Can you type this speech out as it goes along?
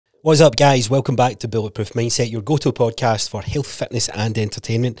What's up, guys? Welcome back to Bulletproof Mindset, your go-to podcast for health, fitness and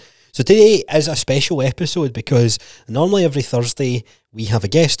entertainment. So today is a special episode because normally every Thursday we have a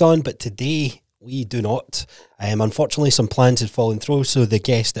guest on, but today we do not. Unfortunately, some plans had fallen through, so the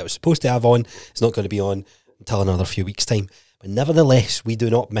guest that was supposed to have on is not going to be on until another few weeks' time. But nevertheless, we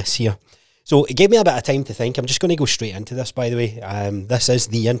do not miss here. So it gave me a bit of time to think. I'm just going to go straight into this, by the way. This is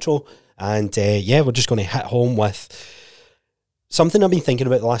the intro, and we're just going to hit home with something I've been thinking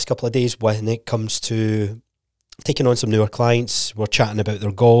about the last couple of days when it comes to taking on some newer clients. We're chatting about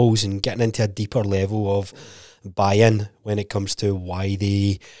their goals and getting into a deeper level of buy-in when it comes to why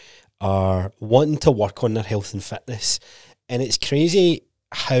they are wanting to work on their health and fitness. And it's crazy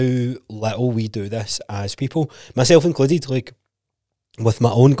how little we do this as people, myself included, like with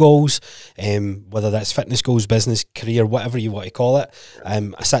my own goals, whether that's fitness goals, business, career, whatever you want to call it.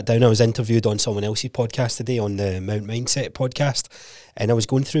 I sat down, I was interviewed on someone else's podcast today, on the Mount Mindset podcast, and I was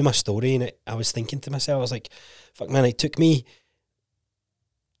going through my story and I was thinking to myself, I was like, fuck man, it took me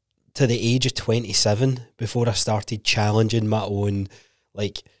to the age of 27 before I started challenging my own,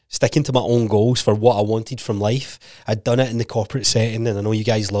 like sticking to my own goals for what I wanted from life. I'd done it in the corporate setting, and I know you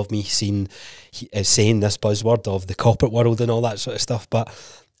guys love me saying this buzzword of the corporate world and all that sort of stuff, but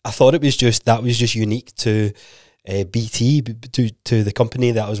I thought that was just unique to BT, to the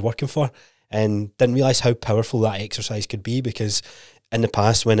company that I was working for, and didn't realise how powerful that exercise could be, because in the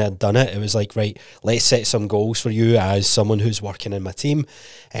past when I'd done it, it was like, right, let's set some goals for you as someone who's working in my team.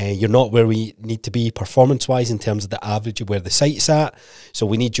 You're not where we need to be performance-wise in terms of the average of where the site's at. So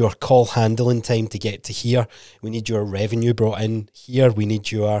we need your call handling time to get to here. We need your revenue brought in here. We need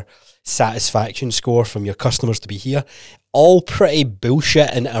your satisfaction score from your customers to be here. All pretty bullshit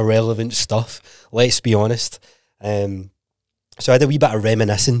and irrelevant stuff, let's be honest. So I had a wee bit of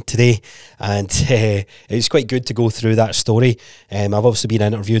reminiscing today, and it was quite good to go through that story. I've obviously been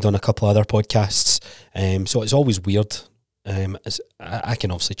interviewed on a couple of other podcasts, so it's always weird. I can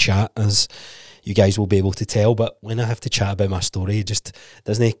obviously chat, as you guys will be able to tell, but when I have to chat about my story, it just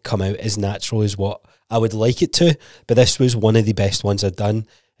doesn't come out as natural as what I would like it to. But this was one of the best ones I've done.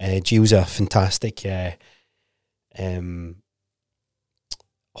 Gio's a fantastic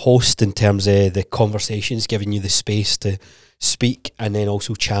host in terms of the conversations, giving you the space to speak, and then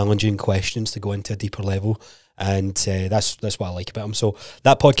also challenging questions to go into a deeper level, and that's what I like about him. So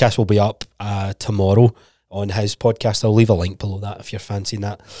that podcast will be up tomorrow on his podcast. I'll leave a link below that if you're fancying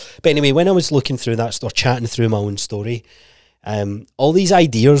that. But anyway, when I was looking through that, or chatting through my own story, all these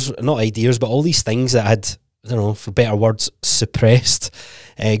ideas, not ideas, but all these things that I'd, I don't know, for better words, suppressed,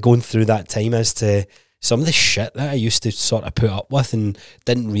 going through that time, as to some of the shit that I used to sort of put up with and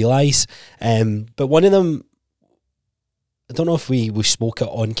didn't realise. But one of them, I don't know if we spoke it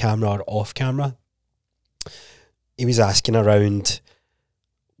on camera or off camera. He was asking around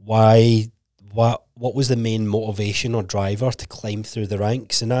what was the main motivation or driver to climb through the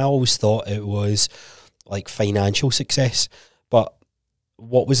ranks, and I always thought it was like financial success. But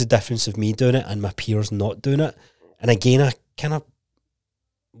what was the difference of me doing it and my peers not doing it? And again, I kind of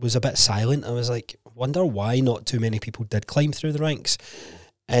was a bit silent. I was like, wonder why not too many people did climb through the ranks.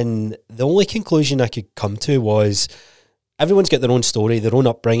 And the only conclusion I could come to was, everyone's got their own story, their own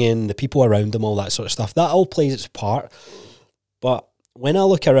upbringing, the people around them, all that sort of stuff. That all plays its part. But when I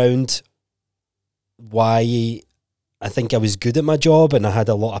look around why I think I was good at my job and I had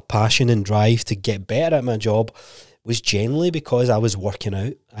a lot of passion and drive to get better at my job, was generally because I was working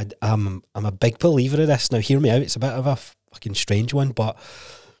out. I'm a big believer of this. Now, hear me out. It's a bit of a fucking strange one, but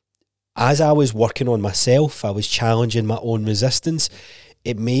as I was working on myself, I was challenging my own resistance.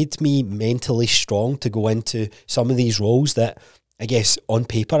 It made me mentally strong to go into some of these roles that, I guess, on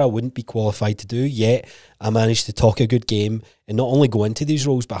paper I wouldn't be qualified to do, yet I managed to talk a good game and not only go into these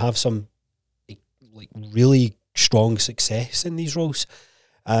roles, but have some like really strong success in these roles.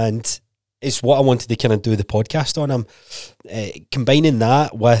 And it's what I wanted to kind of do the podcast on. I'm combining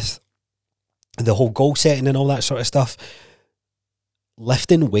that with the whole goal setting and all that sort of stuff.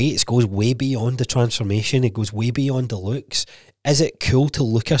 Lifting weights goes way beyond the transformation. It goes way beyond the looks. Is it cool to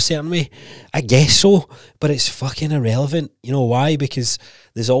look a certain way? I guess so, but it's fucking irrelevant. You know why? Because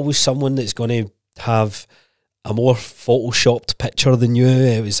there's always someone that's going to have a more photoshopped picture than you.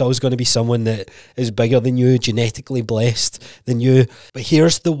 It's always going to be someone that is bigger than you, genetically blessed than you. But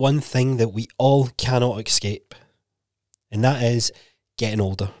here's the one thing that we all cannot escape, and that is getting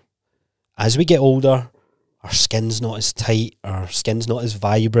older. As we get older, our skin's not as tight, our skin's not as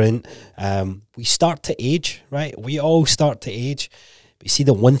vibrant. We start to age, right? We all start to age. But you see,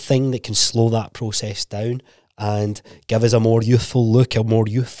 the one thing that can slow that process down and give us a more youthful look, a more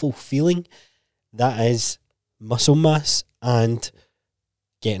youthful feeling, that is muscle mass and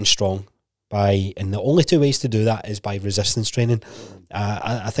getting strong. And the only two ways to do that is by resistance training.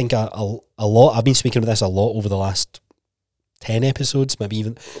 I think a lot, I've been speaking about this a lot over the last 10 episodes, maybe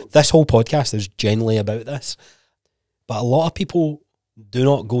even this whole podcast is generally about this. But a lot of people do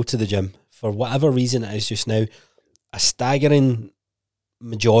not go to the gym for whatever reason it is just now. A staggering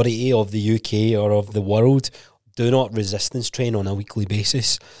majority of the UK or of the world do not resistance train on a weekly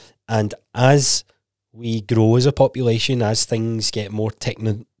basis. And as we grow as a population, as things get more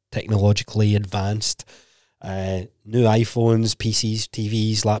technologically advanced, new iPhones, PCs,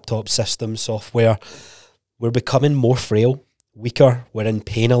 TVs, laptops, systems, software, we're becoming more frail, weaker, we're in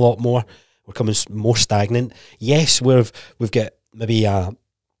pain a lot more, we're becoming more stagnant. Yes, we've got maybe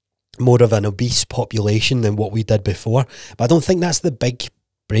more of an obese population than what we did before, but I don't think that's the big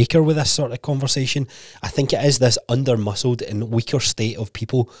breaker with this sort of conversation. I think it is this under-muscled and weaker state of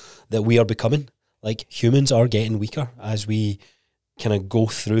people that we are becoming. Like, humans are getting weaker as we kind of go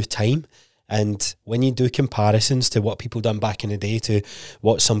through time. And when you do comparisons to what people done back in the day to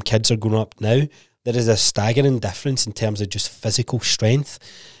what some kids are growing up now, there is a staggering difference in terms of just physical strength.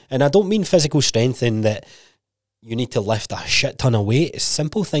 And I don't mean physical strength in that you need to lift a shit ton of weight. It's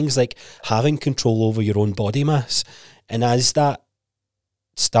simple things like having control over your own body mass. And as that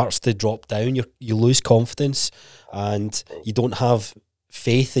starts to drop down, you lose confidence and you don't have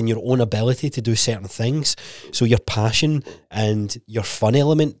faith in your own ability to do certain things. So your passion and your fun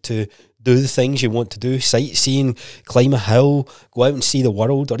element to do the things you want to do, sightseeing, climb a hill, go out and see the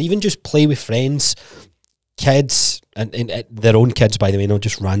world, or even just play with friends, kids, and their own kids, by the way, not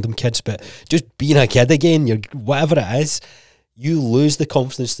just random kids, but just being a kid again, whatever it is, you lose the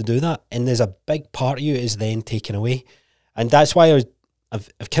confidence to do that. And there's a big part of you is then taken away. And that's why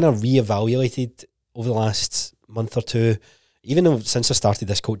I've kind of reevaluated over the last month or two. Even though since I started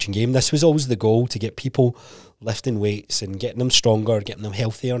this coaching game, this was always the goal, to get people lifting weights and getting them stronger, getting them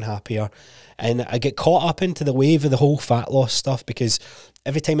healthier and happier. And I get caught up into the wave of the whole fat loss stuff, because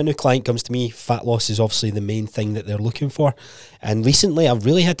every time a new client comes to me, fat loss is obviously the main thing that they're looking for. And recently I've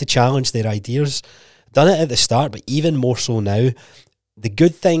really had to challenge their ideas. Done it at the start, but even more so now. The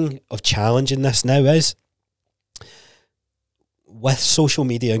good thing of challenging this now is, with social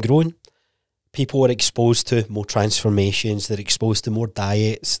media growing, people are exposed to more transformations, they're exposed to more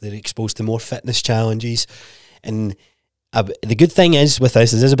diets, they're exposed to more fitness challenges. And the good thing is with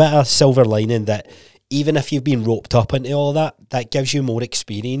this is there's a bit of a silver lining that even if you've been roped up into all that, that gives you more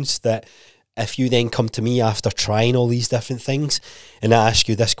experience, that if you then come to me after trying all these different things and I ask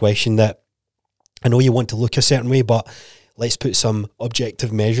you this question that I know you want to look a certain way, but let's put some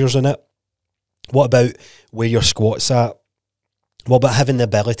objective measures on it. What about where your squat's at? What about having the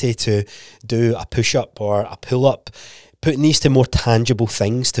ability to do a push-up or a pull-up? Putting these to more tangible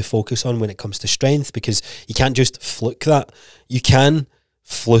things to focus on when it comes to strength, because you can't just fluke that. You can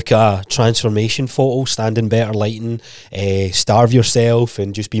fluke a transformation photo, stand in better lighting, starve yourself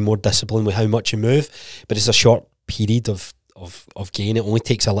and just be more disciplined with how much you move. But it's a short period of gain. It only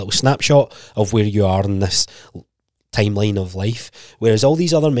takes a little snapshot of where you are in this timeline of life, whereas all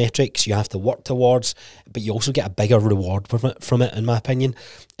these other metrics you have to work towards, but you also get a bigger reward from it, in my opinion.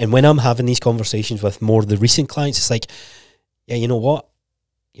 And when I'm having these conversations with more of the recent clients, it's like, yeah, you know what,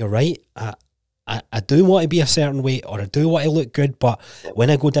 you're right, I do want to be a certain way, or I do want to look good, but when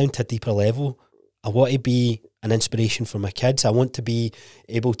I go down to a deeper level, I want to be an inspiration for my kids. I want to be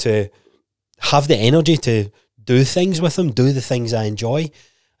able to have the energy to do things with them, do the things I enjoy.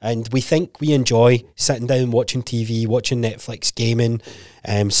 And we think we enjoy sitting down, watching TV, watching Netflix, gaming,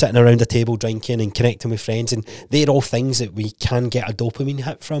 sitting around a table drinking and connecting with friends. And they're all things that we can get a dopamine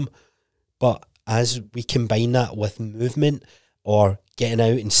hit from. But as we combine that with movement or getting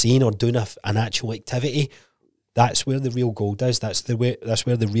out and seeing or doing an actual activity, that's where the real gold is. That's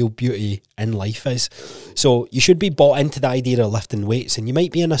where the real beauty in life is. So you should be bought into the idea of lifting weights. And you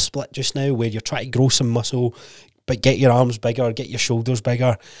might be in a split just now where you're trying to grow some muscle, but get your arms bigger, get your shoulders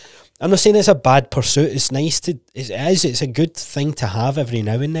bigger. I'm not saying it's a bad pursuit. It's nice to, it's a good thing to have every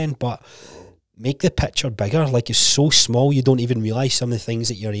now and then, but make the picture bigger. Like, it's so small you don't even realise some of the things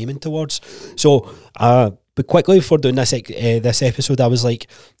that you're aiming towards. So, but quickly before doing this episode, I was like,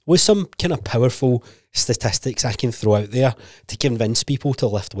 what's some kind of powerful statistics I can throw out there to convince people to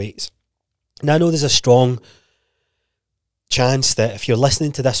lift weights? Now, I know there's a strong chance that if you're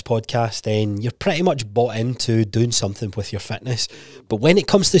listening to this podcast, then you're pretty much bought into doing something with your fitness. But when it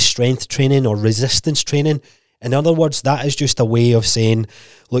comes to strength training or resistance training, in other words, that is just a way of saying,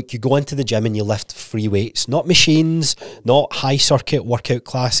 look, you go into the gym and you lift free weights, not machines, not high circuit workout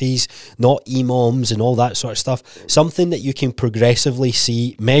classes, not EMOMs and all that sort of stuff. Something that you can progressively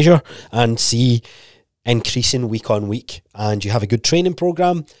measure and see increasing week on week, and you have a good training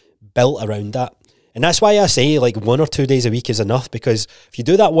program built around that. And that's why I say like 1 or 2 days a week is enough, because if you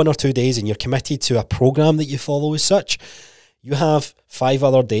do that 1 or 2 days and you're committed to a program that you follow as such, you have 5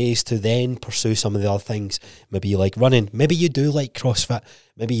 other days to then pursue some of the other things. Maybe you like running, maybe you do like CrossFit,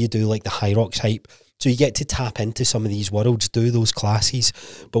 maybe you do like the High Rocks hype. So you get to tap into some of these worlds, do those classes,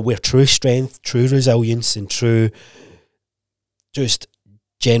 but where true strength, true resilience, and true just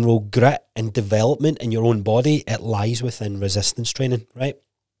general grit and development in your own body, it lies within resistance training, right?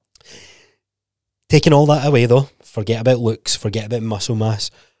 Taking all that away though, forget about looks, forget about muscle mass.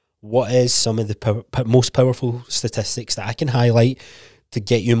 What is some of the most powerful statistics that I can highlight to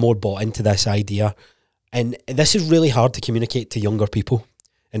get you more bought into this idea? And this is really hard to communicate to younger people.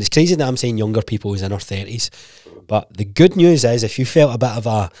 And it's crazy that I'm saying younger people is in our 30s. But the good news is, if you felt a bit of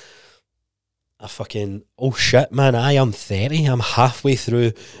a fucking, oh shit, man, I am 30, I'm halfway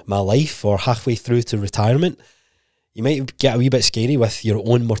through my life or halfway through to retirement, you might get a wee bit scary with your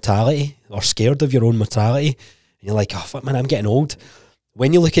own mortality or scared of your own mortality. And you're like, oh fuck, man, I'm getting old.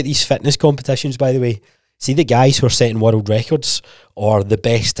 When you look at these fitness competitions, by the way, see the guys who are setting world records or the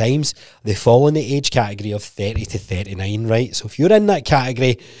best times, they fall in the age category of 30 to 39, right? So if you're in that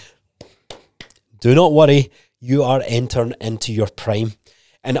category, do not worry, you are entering into your prime.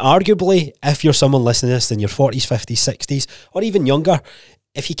 And arguably, if you're someone listening to this in your 40s, 50s, 60s, or even younger,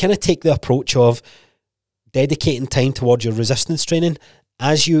 if you kind of take the approach of dedicating time towards your resistance training,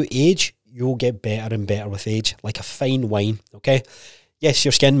 as you age, you'll get better and better with age, like a fine wine, okay? Yes,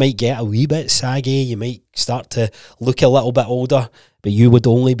 your skin might get a wee bit saggy, you might start to look a little bit older, but you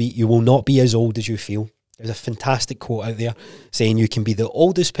will not be as old as you feel. There's a fantastic quote out there saying you can be the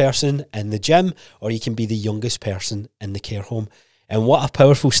oldest person in the gym or you can be the youngest person in the care home. And what a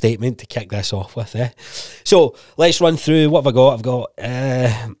powerful statement to kick this off with, eh? So let's run through, what have I got? I've got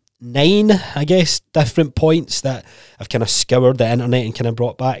 9, I guess, different points that I've kind of scoured the internet and kind of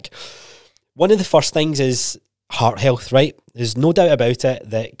brought back. One of the first things is heart health, right? There's no doubt about it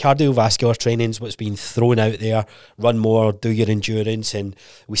that cardiovascular training is what's been thrown out there. Run more, do your endurance, and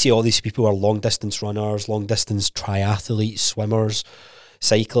we see all these people are long distance runners, long distance triathletes, swimmers,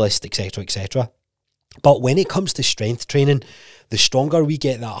 cyclists, etc., etc. But when it comes to strength training, the stronger we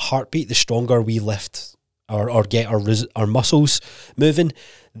get that heartbeat, the stronger we lift or get our muscles moving,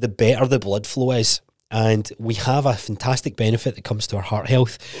 the better the blood flow is. And we have a fantastic benefit that comes to our heart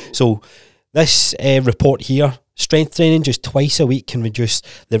health. So this report here, strength training just twice a week can reduce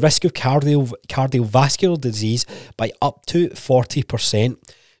the risk of cardiovascular disease by up to 40%.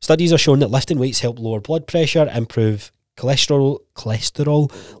 Studies are showing that lifting weights help lower blood pressure, improve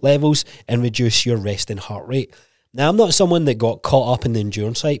cholesterol levels, and reduce your resting heart rate. Now, I'm not someone that got caught up in the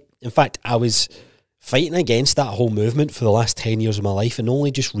endurance hype. In fact, I was fighting against that whole movement for the last 10 years of my life and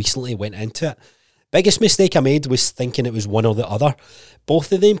only just recently went into it. Biggest mistake I made was thinking it was one or the other.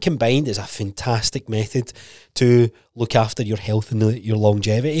 Both of them combined is a fantastic method to look after your health and your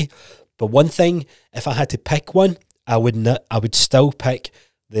longevity. But one thing, if I had to pick one, I would still pick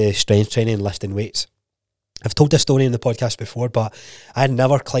the strength training and lifting weights. I've told this story in the podcast before, but I had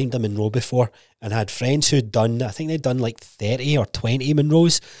never climbed a Monroe before, and I had friends who'd done, I think they'd done like 30 or 20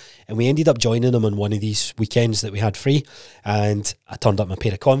 Monroes, and we ended up joining them on one of these weekends that we had free, and I turned up my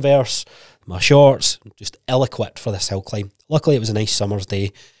pair of Converse, my shorts, just ill-equipped for this hill climb. Luckily, it was a nice summer's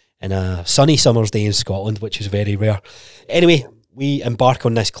day, and a sunny summer's day in Scotland, which is very rare. Anyway, we embark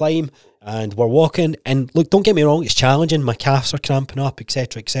on this climb, and we're walking, and look, don't get me wrong, it's challenging, my calves are cramping up,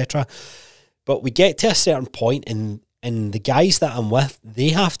 etc., etc., but we get to a certain point, and the guys that I'm with, they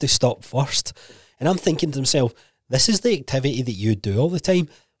have to stop first. And I'm thinking to myself, this is the activity that you do all the time.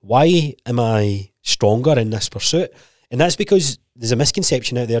 Why am I stronger in this pursuit? And that's because there's a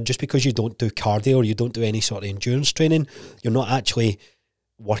misconception out there, just because you don't do cardio or you don't do any sort of endurance training, you're not actually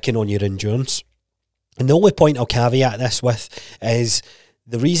working on your endurance. And the only point I'll caveat this with is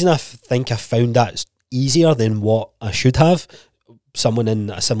the reason I think I found that easier than what I should have, someone in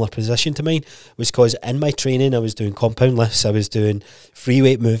a similar position to mine, was because in my training I was doing compound lifts, I was doing free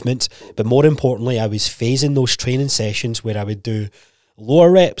weight movements, but more importantly I was phasing those training sessions where I would do lower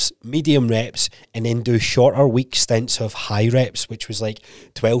reps, medium reps, and then do shorter week stints of high reps, which was like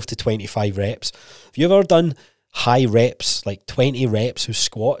 12 to 25 reps. Have you ever done high reps, like 20 reps of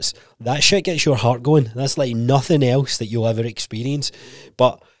squats? That shit gets your heart going. That's like nothing else that you'll ever experience.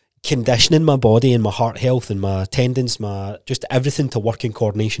 But conditioning my body and my heart health and my tendons, my just everything to work in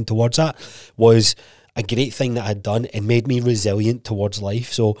coordination towards that was a great thing that I'd done and made me resilient towards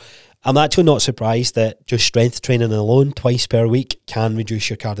life. So I'm actually not surprised that just strength training alone twice per week can reduce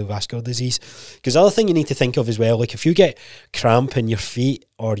your cardiovascular disease. Because the other thing you need to think of as well, like if you get cramp in your feet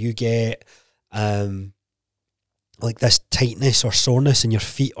or you get like this tightness or soreness in your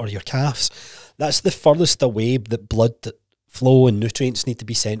feet or your calves, that's the furthest away that blood flow and nutrients need to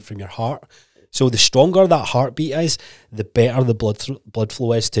be sent from your heart. So the stronger that heartbeat is, the better the blood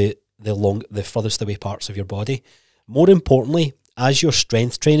flow is to the furthest away parts of your body. More importantly, as you're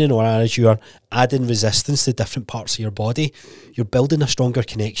strength training or as you're adding resistance to different parts of your body, you're building a stronger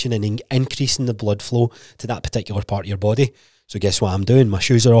connection and increasing the blood flow to that particular part of your body. So guess what I'm doing? My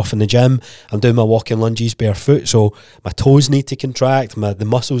shoes are off in the gym. I'm doing my walking lunges barefoot. So my toes need to contract. The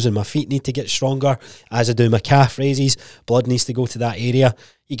muscles in my feet need to get stronger. As I do my calf raises, blood needs to go to that area.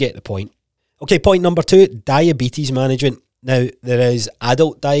 You get the point. Okay, point number 2, diabetes management. Now, there is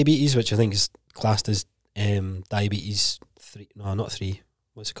adult diabetes, which I think is classed as diabetes 3. No, not 3.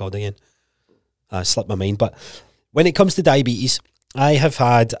 What's it called again? Slipped my mind. But when it comes to diabetes, I have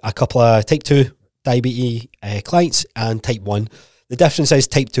had a couple of type 2 diabetes clients and type 1. The difference is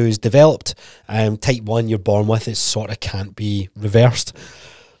type 2 is developed, type 1 you're born with. It sort of can't be reversed.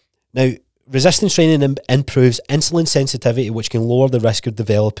 Now, resistance training improves insulin sensitivity, which can lower the risk of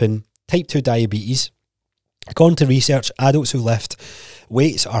developing type 2 diabetes. According to research, adults who lift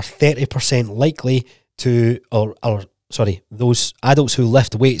weights are 30% likely to, those adults who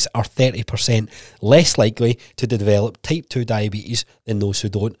lift weights are 30% less likely to develop type 2 diabetes than those who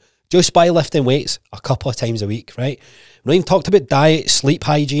don't. Just by lifting weights a couple of times a week, right? We're not even talked about diet, sleep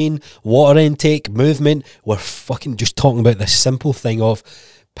hygiene, water intake, movement. We're fucking just talking about this simple thing of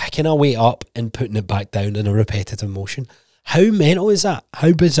picking a weight up and putting it back down in a repetitive motion. How mental is that?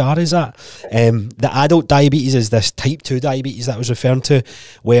 How bizarre is that? The adult diabetes is this type 2 diabetes that I was referring to,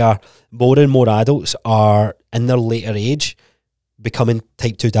 where more and more adults are in their later age becoming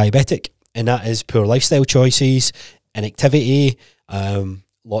type 2 diabetic. And that is poor lifestyle choices, inactivity,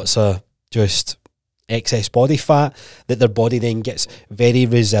 lots of just excess body fat, that their body then gets very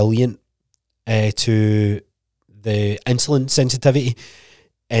resilient to the insulin sensitivity,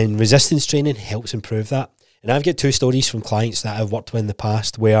 and resistance training helps improve that. And I've got 2 stories from clients that I've worked with in the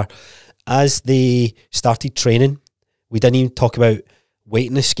past where as they started training, we didn't even talk about weight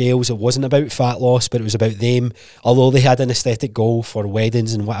in the scales. It wasn't about fat loss, but it was about them. Although they had an aesthetic goal for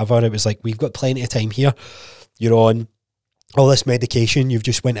weddings and whatever, it was like, we've got plenty of time here. You're on all this medication, you've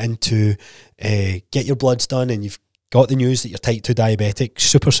just went in to get your bloods done, and you've got the news that you're type 2 diabetic.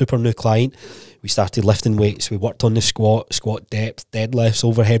 Super new client. We started lifting weights. We worked on the squat depth, deadlifts,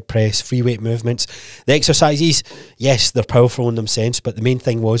 overhead press, free weight movements. The exercises, yes, they're powerful in them sense, but the main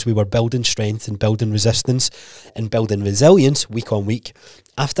thing was we were building strength and building resistance and building resilience week on week.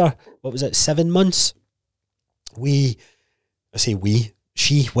 After, 7 months,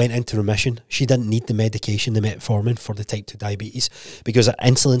 she went into remission. She didn't need the medication, the metformin for the type 2 diabetes, because her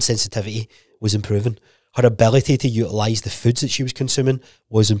insulin sensitivity was improving. Her ability to utilise the foods that she was consuming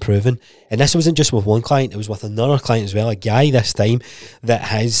was improving. And this wasn't just with one client, it was with another client as well, a guy this time that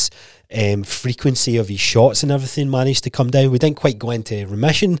his frequency of his shots and everything managed to come down. We didn't quite go into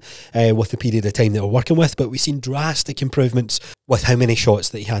remission with the period of time that we're working with, but we've seen drastic improvements with how many shots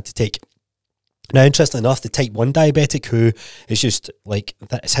that he had to take. Now, interestingly enough, the type 1 diabetic, who is just like,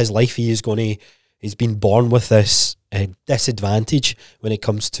 that's his life, he's been born with this disadvantage when it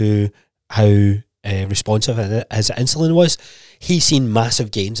comes to how responsive his insulin was. He's seen massive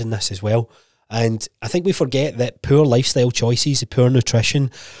gains in this as well. And I think we forget that poor lifestyle choices, poor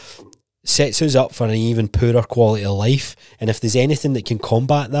nutrition, sets us up for an even poorer quality of life. And if there's anything that can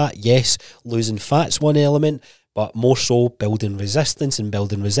combat that, yes, losing fat's one element, but more so building resistance and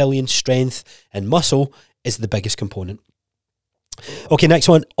building resilience, strength and muscle is the biggest component. Okay, next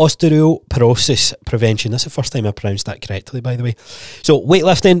one, osteoporosis prevention. That's the first time I pronounced that correctly, by the way. So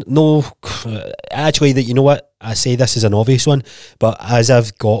weightlifting, no, actually, that, you know what, I say this is an obvious one, but as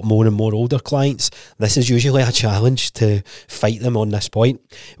I've got more and more older clients, this is usually a challenge to fight them on this point.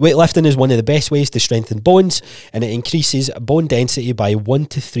 Weightlifting is one of the best ways to strengthen bones, and it increases bone density by 1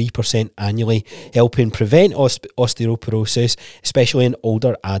 to 3% annually, helping prevent osteoporosis, especially in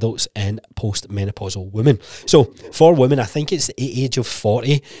older adults and postmenopausal women. So for women, I think it's the age of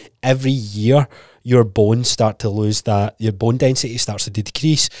 40, every year your bones start to lose that, your bone density starts to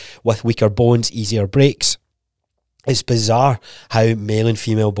decrease. With weaker bones, easier breaks. It's bizarre how male and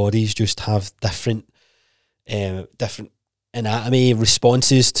female bodies just have different anatomy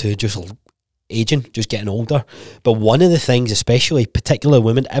responses to just aging, just getting older. But one of the things, especially particularly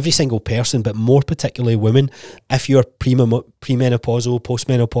women, every single person, but more particularly women, if you're premenopausal,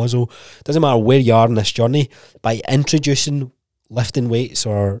 postmenopausal, doesn't matter where you are in this journey, by introducing lifting weights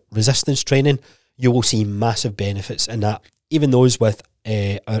or resistance training, you will see massive benefits in that. Even those with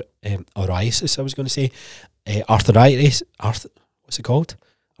arthritis, I was going to say, arthritis, what's it called?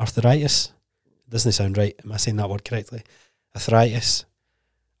 Arthritis? doesn't sound right. Am I saying that word correctly? Arthritis.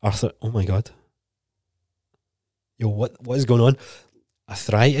 Oh my God. Yo, what is going on?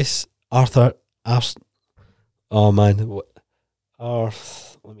 Arthritis. Oh man.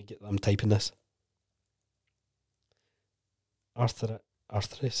 Let me get. I'm typing this.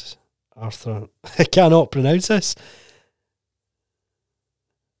 Arthritis. I cannot pronounce this.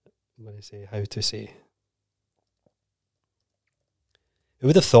 I'm going to say how to say. Who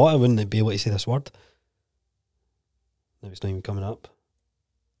would have thought I wouldn't be able to say this word? No, it's not even coming up.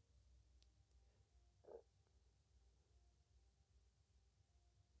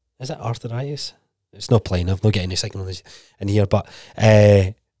 Is it arthritis? It's not playing. I've not got any signal in here. But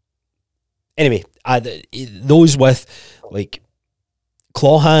anyway, those with like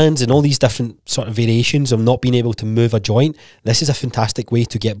claw hands and all these different sort of variations of not being able to move a joint, this is a fantastic way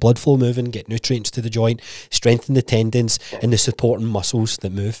to get blood flow moving, get nutrients to the joint, strengthen the tendons and the supporting muscles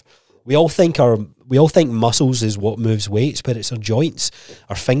that move. We all think muscles is what moves weights, but it's our joints,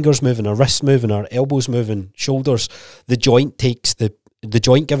 our fingers moving, our wrists moving, our elbows moving, shoulders. The joint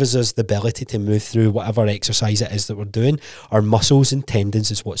gives us the ability to move through whatever exercise it is that we're doing. Our muscles and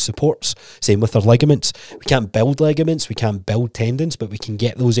tendons is what supports. Same with our ligaments. We can't build ligaments, we can't build tendons, but we can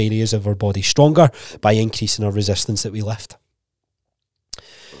get those areas of our body stronger by increasing our resistance that we lift.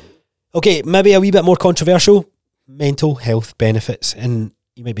 Okay, maybe a wee bit more controversial. Mental health benefits. And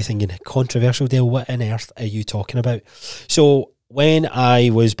you might be thinking, controversial, Dale, what on earth are you talking about? So when I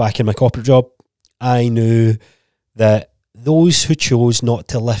was back in my corporate job, I knew that those who chose not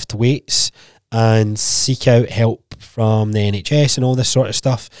to lift weights and seek out help from the NHS and all this sort of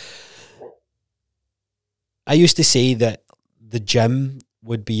stuff, I used to say that the gym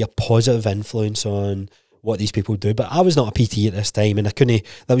would be a positive influence on what these people do, but I was not a PT at this time, and I couldn't.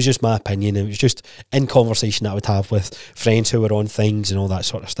 That was just my opinion. It was just in conversation that I would have with friends who were on things and all that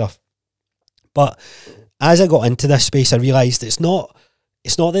sort of stuff. But as I got into this space, I realised it's not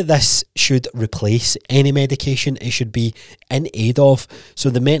that this should replace any medication. It should be in aid of. So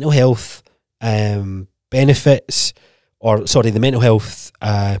the mental health benefits, the mental health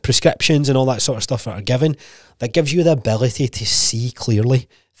prescriptions and all that sort of stuff that are given, that gives you the ability to see clearly.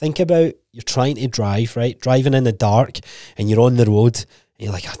 Think about, you're trying to drive, right? Driving in the dark and you're on the road and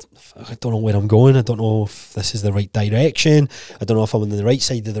you're like, I don't know where I'm going. I don't know if this is the right direction. I don't know if I'm on the right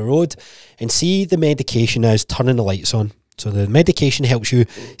side of the road. And see, the medication is turning the lights on. So the medication helps you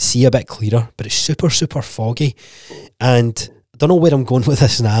see a bit clearer, but it's super, super foggy. And I don't know where I'm going with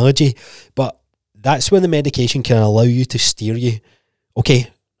this analogy, but that's when the medication can allow you to steer you. Okay,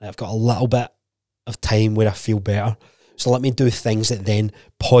 I've got a little bit of time where I feel better. So let me do things that then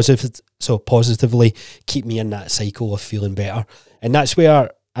positively keep me in that cycle of feeling better. And that's where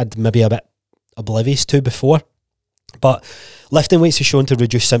I'd maybe a bit oblivious to before. But lifting weights is shown to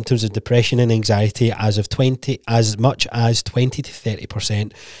reduce symptoms of depression and anxiety as much as 20 to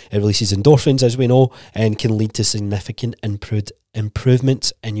 30%. It releases endorphins, as we know, and can lead to significant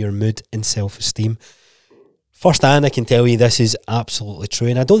improvements in your mood and self-esteem. Firsthand, I can tell you this is absolutely true.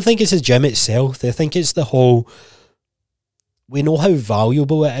 And I don't think it's the gym itself. I think it's the whole... We know how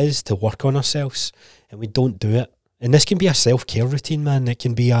valuable it is to work on ourselves, and we don't do it. And this can be a self-care routine, man. It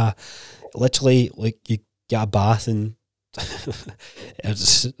can be literally like you get a bath and I'm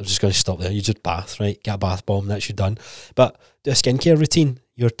just going to stop there. You just bath, right? Get a bath bomb, that's you done. But do a skincare routine.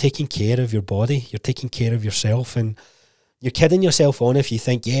 You're taking care of your body. You're taking care of yourself, and you're kidding yourself on if you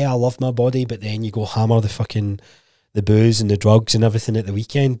think, yeah, I love my body, but then you go hammer the booze and the drugs and everything at the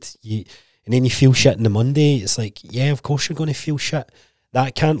weekend. And then you feel shit on the Monday. It's like, yeah, of course you're going to feel shit.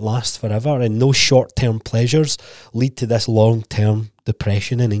 That can't last forever. And those short-term pleasures lead to this long-term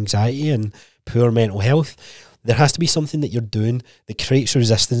depression and anxiety and poor mental health. There has to be something that you're doing that creates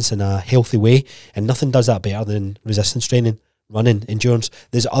resistance in a healthy way. And nothing does that better than resistance training, running, endurance.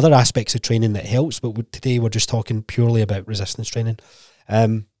 There's other aspects of training that helps, but today we're just talking purely about resistance training.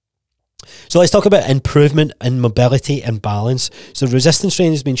 So let's talk about improvement in mobility and balance. So resistance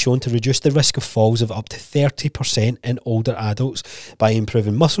training has been shown to reduce the risk of falls of up to 30% in older adults by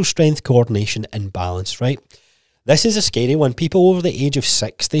improving muscle strength, coordination and balance, right? This is a scary one. People over the age of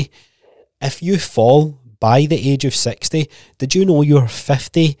 60, if you fall by the age of 60, did you know you're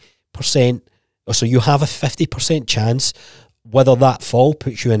 50%, or so you have a 50% chance whether that fall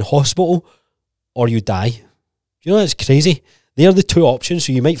puts you in hospital or you die? You know, that's crazy. They're the two options.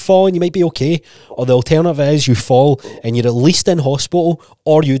 So you might fall and you might be okay, or the alternative is you fall and you're at least in hospital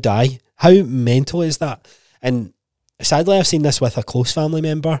or you die. How mental is that? And sadly, I've seen this with a close family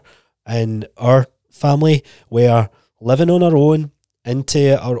member in our family, where living on our own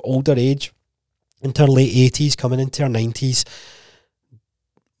into our older age, into our late 80s, coming into our 90s,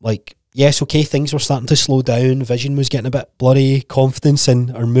 like yes, okay, things were starting to slow down. Vision was getting a bit blurry. Confidence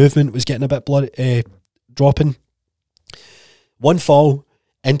in our movement was getting a bit blurry, dropping. One fall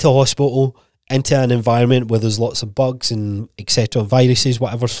into hospital, into an environment where there's lots of bugs and etc., viruses,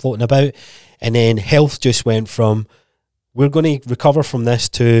 whatever's floating about. And then health just went from, we're going to recover from this,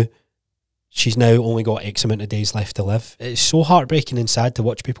 to she's now only got X amount of days left to live. It's so heartbreaking and sad to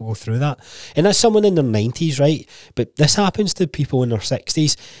watch people go through that. And that's someone in their 90s, right? But this happens to people in their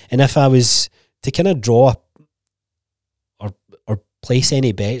 60s. And if I was to kind of draw or place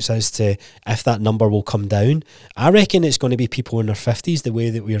any bets as to if that number will come down, I reckon it's going to be people in their 50s, the way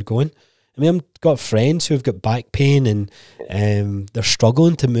that we're going. I mean, I've got friends who've got back pain and they're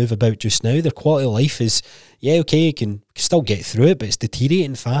struggling to move about just now. Their quality of life is, yeah, okay, you can still get through it, but it's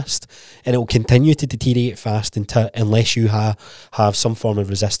deteriorating fast, and it will continue to deteriorate fast unless you have some form of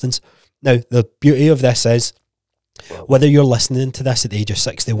resistance. Now, the beauty of this is, whether you're listening to this at the age of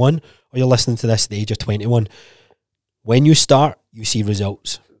 61 or you're listening to this at the age of 21, when you start, you see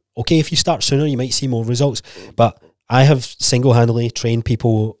results. Okay, if you start sooner, you might see more results, but I have single-handedly trained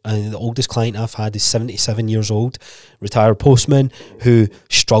people, and the oldest client I've had is 77 years old, retired postman, who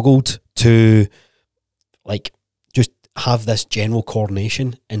struggled to just have this general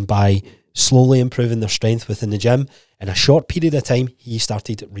coordination, and by slowly improving their strength within the gym, in a short period of time, he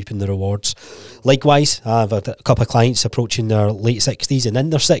started reaping the rewards. Likewise, I've had a couple of clients approaching their late 60s and in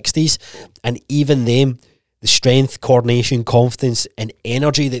their 60s, and even them, the strength, coordination, confidence, and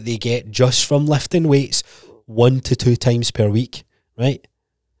energy that they get just from lifting weights 1 to 2 times per week, right?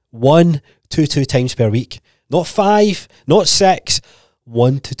 1 to 2 times per week. Not 5, not 6,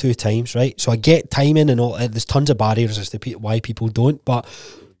 1 to 2 times, right? So I get timing and all, there's tons of barriers as to why people don't, but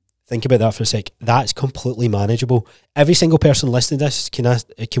think about that for a sec. That's completely manageable. Every single person listening to this,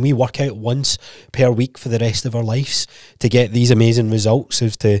 can we work out once per week for the rest of our lives to get these amazing results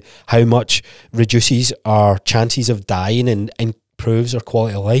as to how much reduces our chances of dying and improves our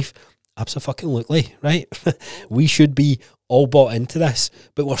quality of life? Absolutely, right? We should be all bought into this,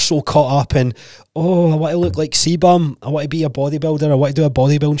 but we're so caught up in, oh, I want to look like C-Bum, I want to be a bodybuilder, I want to do a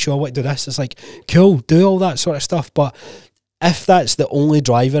bodybuilding show, I want to do this. It's like, cool, do all that sort of stuff, but if that's the only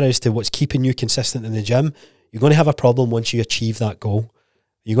driver as to what's keeping you consistent in the gym, you're going to have a problem once you achieve that goal.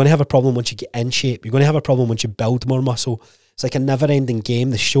 You're going to have a problem once you get in shape. You're going to have a problem once you build more muscle. It's like a never-ending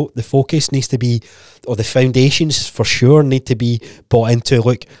game. The focus needs to be, or the foundations for sure need to be bought into,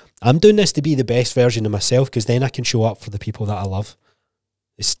 look, I'm doing this to be the best version of myself, because then I can show up for the people that I love.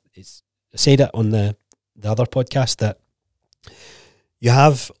 I said it on the other podcast that you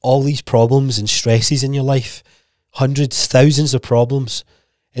have all these problems and stresses in your life, hundreds, thousands of problems,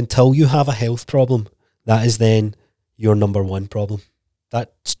 until you have a health problem. That is then your number one problem.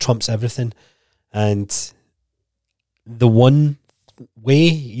 That trumps everything. And the one way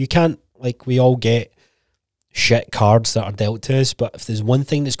you can't, like, we all get shit cards that are dealt to us, but if there's one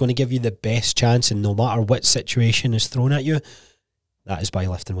thing that's going to give you the best chance, and no matter what situation is thrown at you, that is by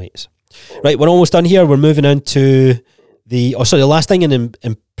lifting weights. Right, we're almost done here. We're moving on to the last thing in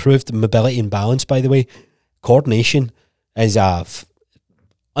improved mobility and balance, by the way. Coordination is a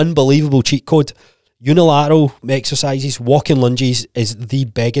unbelievable cheat code. Unilateral exercises, walking lunges is the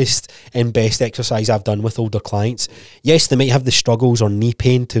biggest and best exercise I've done with older clients. Yes, they might have the struggles or knee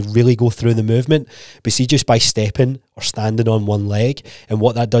pain to really go through the movement, but see, just by stepping or standing on one leg and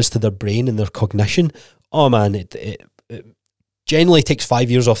what that does to their brain and their cognition, oh man, it generally takes 5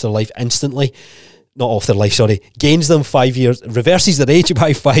 years off their life instantly. Not off their life, sorry. Gains them 5 years, reverses their age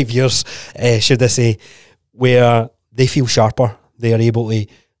by 5 years, should I say, where they feel sharper. They are able to,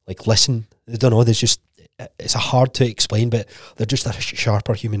 like, listen. I don't know, it's hard to explain, but they're just a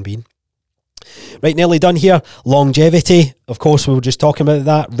sharper human being. Right, nearly done here. Longevity, of course, we were just talking about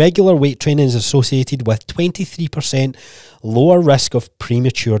that. Regular weight training is associated with 23% lower risk of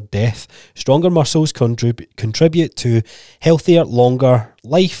premature death. Stronger muscles contribute to healthier, longer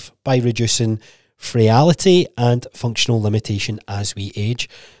life by reducing frailty and functional limitation as we age.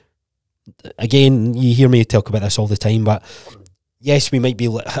 Again, you hear me talk about this all the time, but yes, we might be,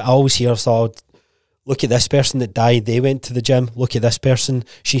 I always hear, look at this person that died, they went to the gym. Look at this person,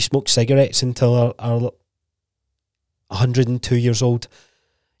 she smoked cigarettes until her 102 years old.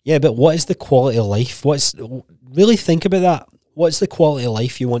 Yeah, but what is the quality of life? Really think about that. What's the quality of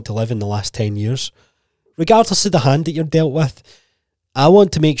life you want to live in the last 10 years? Regardless of the hand that you're dealt with, I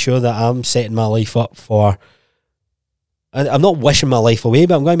want to make sure that I'm setting my life up for, I'm not wishing my life away,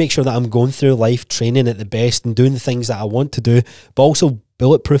 but I'm going to make sure that I'm going through life training at the best and doing the things that I want to do, but also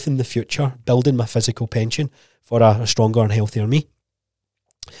bulletproofing the future, building my physical pension for a stronger and healthier me.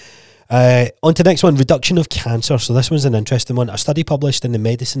 On to the next one, reduction of cancer. So this one's an interesting one. A study published in the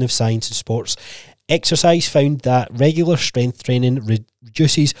Medicine of Science and Sports Exercise found that regular strength training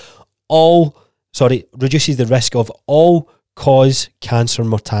reduces the risk of all cause cancer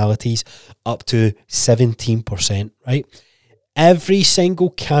mortalities up to 17%, right? Every single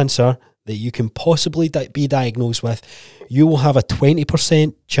cancer that you can possibly be diagnosed with, you will have a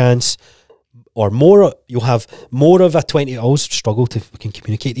 20% chance or more. You'll have more of a 20, I always struggle to fucking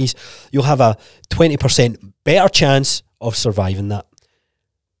communicate these. You'll have a 20% better chance of surviving that.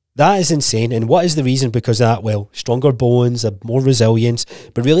 That is insane. And what is the reason because of that? Well, stronger bones, more resilience,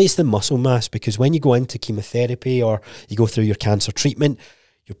 but really it's the muscle mass, because when you go into chemotherapy or you go through your cancer treatment,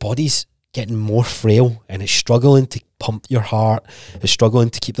 your body's getting more frail and it's struggling to pump your heart, it's struggling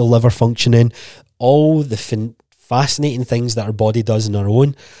to keep the liver functioning, all the fascinating things that our body does on our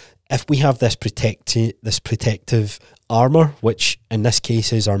own. If we have this protective armour, which in this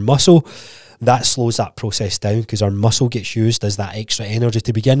case is our muscle, that slows that process down because our muscle gets used as that extra energy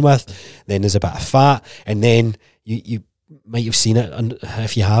to begin with. Then there's a bit of fat, and then you might have seen it, and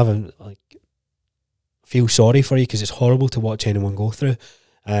if you haven't, like, feel sorry for you because it's horrible to watch anyone go through,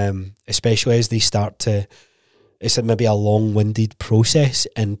 especially as they start to. It's maybe a long-winded process,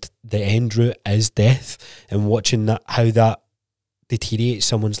 and the end route is death. And watching that, how that deteriorates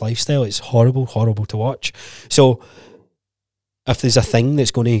someone's lifestyle, it's horrible, horrible to watch. So, if there's a thing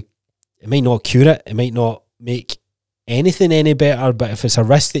that's going to, it might not cure it, it might not make anything any better, but if it's a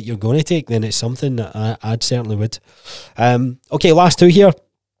risk that you're going to take, then it's something that I'd certainly would. Okay, last two here.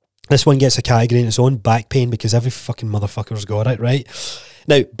 This one gets a category in its own, back pain, because every fucking motherfucker's got it, right?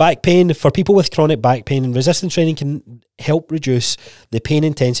 Now, back pain, for people with chronic back pain, and resistance training can help reduce the pain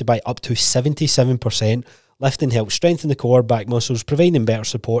intensity by up to 77%. Lifting helps strengthen the core, back muscles, providing better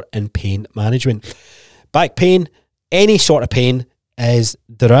support and pain management. Back pain, any sort of pain, is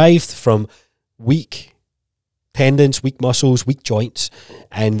derived from weak tendons, weak muscles, weak joints,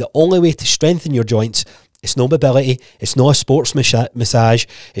 and the only way to strengthen your joints, it's no mobility, it's no a sports massage,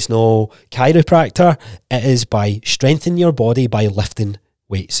 it's no chiropractor, it is by strengthening your body by lifting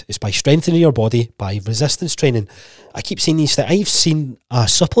weights. It's by strengthening your body by resistance training. I keep seeing these things. I've seen a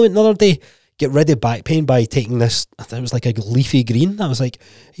supplement the other day get rid of back pain by taking this, I think it was like a leafy green. I was like,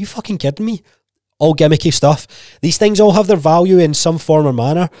 are you fucking kidding me? All gimmicky stuff. These things all have their value in some form or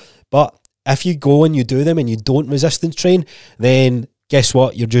manner, but if you go and you do them and you don't resistance train, then guess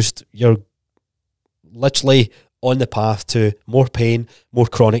what? You're literally on the path to more pain, more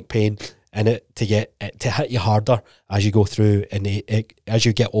chronic pain, and it to hit you harder as you go through and as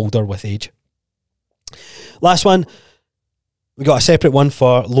you get older with age. Last one. We got a separate one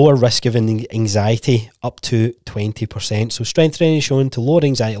for lower risk of anxiety, up to 20%. So strength training is shown to lower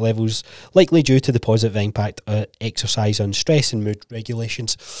anxiety levels, likely due to the positive impact of exercise on stress and mood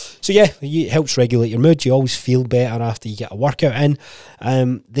regulations. So yeah, it helps regulate your mood. You always feel better after you get a workout in.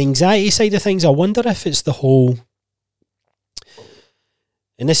 The anxiety side of things, I wonder if it's the whole,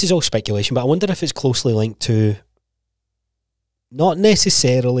 and this is all speculation, but I wonder if it's closely linked to not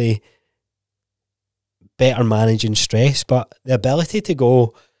necessarily better managing stress, but the ability to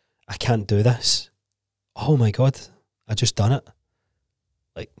go, I can't do this. Oh my God, I just done it.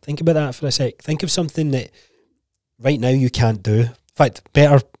 Like, think about that for a sec. Think of something that right now you can't do. In fact,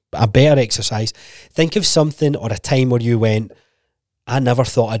 a better exercise. Think of something or a time where you went, I never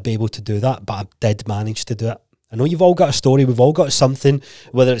thought I'd be able to do that, but I did manage to do it. I know you've all got a story, we've all got something,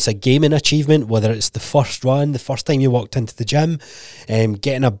 whether it's a gaming achievement, whether it's the first run, the first time you walked into the gym,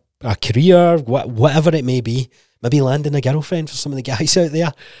 getting a career, whatever it may be, maybe landing a girlfriend for some of the guys out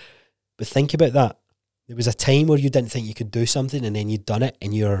there. But think about that. There was a time where you didn't think you could do something, and then you'd done it,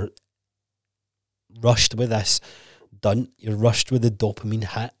 and you're rushed with this you're rushed with the dopamine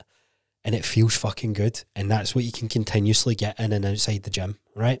hit, and it feels fucking good. And that's what you can continuously get in and outside the gym,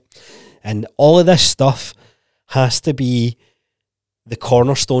 right? And all of this stuff has to be the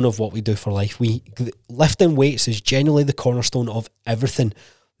cornerstone of what we do for life. Lifting weights is generally the cornerstone of everything.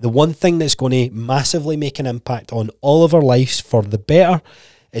 The one thing that's going to massively make an impact on all of our lives for the better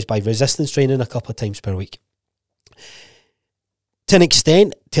is by resistance training a couple of times per week. To an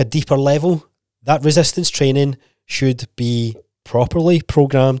extent, to a deeper level, that resistance training should be properly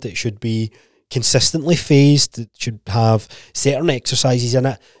programmed. It should be consistently phased. It should have certain exercises in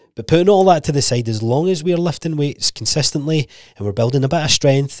it. But putting all that to the side, as long as we're lifting weights consistently and we're building a bit of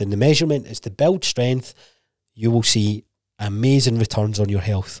strength, and the measurement is to build strength, you will see amazing returns on your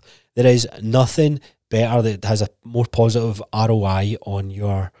health. There is nothing better that has a more positive ROI on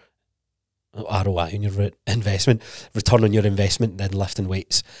your investment, return on your investment, than lifting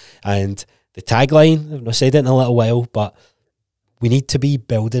weights. And the tagline, I've not said it in a little while, but we need to be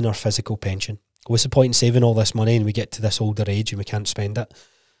building our physical pension. What's the point in saving all this money and we get to this older age and we can't spend it?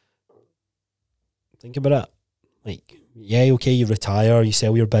 Think about it. Like, yeah, okay, you retire, you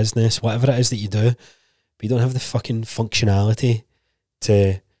sell your business, whatever it is that you do, but you don't have the fucking functionality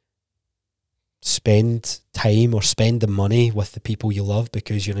to spend time or spend the money with the people you love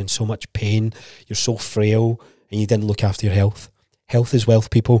because you're in so much pain, you're so frail, and you didn't look after your health. Health is wealth,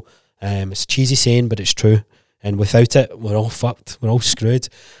 people. It's a cheesy saying, but it's true. And without it, we're all fucked. We're all screwed.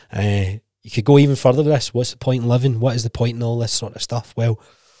 You could go even further with this. What's the point in living? What is the point in all this sort of stuff? Well,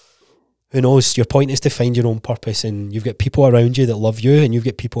 who knows? Your point is to find your own purpose, and you've got people around you that love you, and you've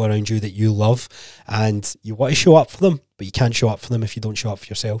got people around you that you love, and you want to show up for them, but you can't show up for them if you don't show up for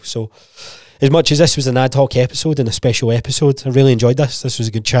yourself. So as much as this was an ad hoc episode and a special episode, I really enjoyed this. This was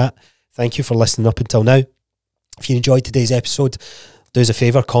a good chat. Thank you for listening up until now. If you enjoyed today's episode, do us a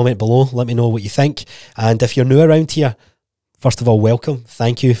favour, comment below, let me know what you think. And if you're new around here, first of all, welcome.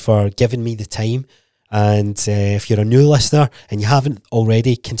 Thank you for giving me the time. And if you're a new listener and you haven't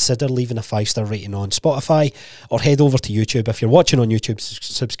already, consider leaving a 5-star rating on Spotify or head over to YouTube. If you're watching on YouTube,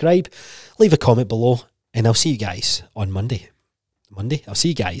 subscribe, leave a comment below, and I'll see you guys on Monday. I'll see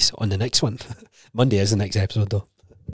you guys on the next one. Monday is the next episode though.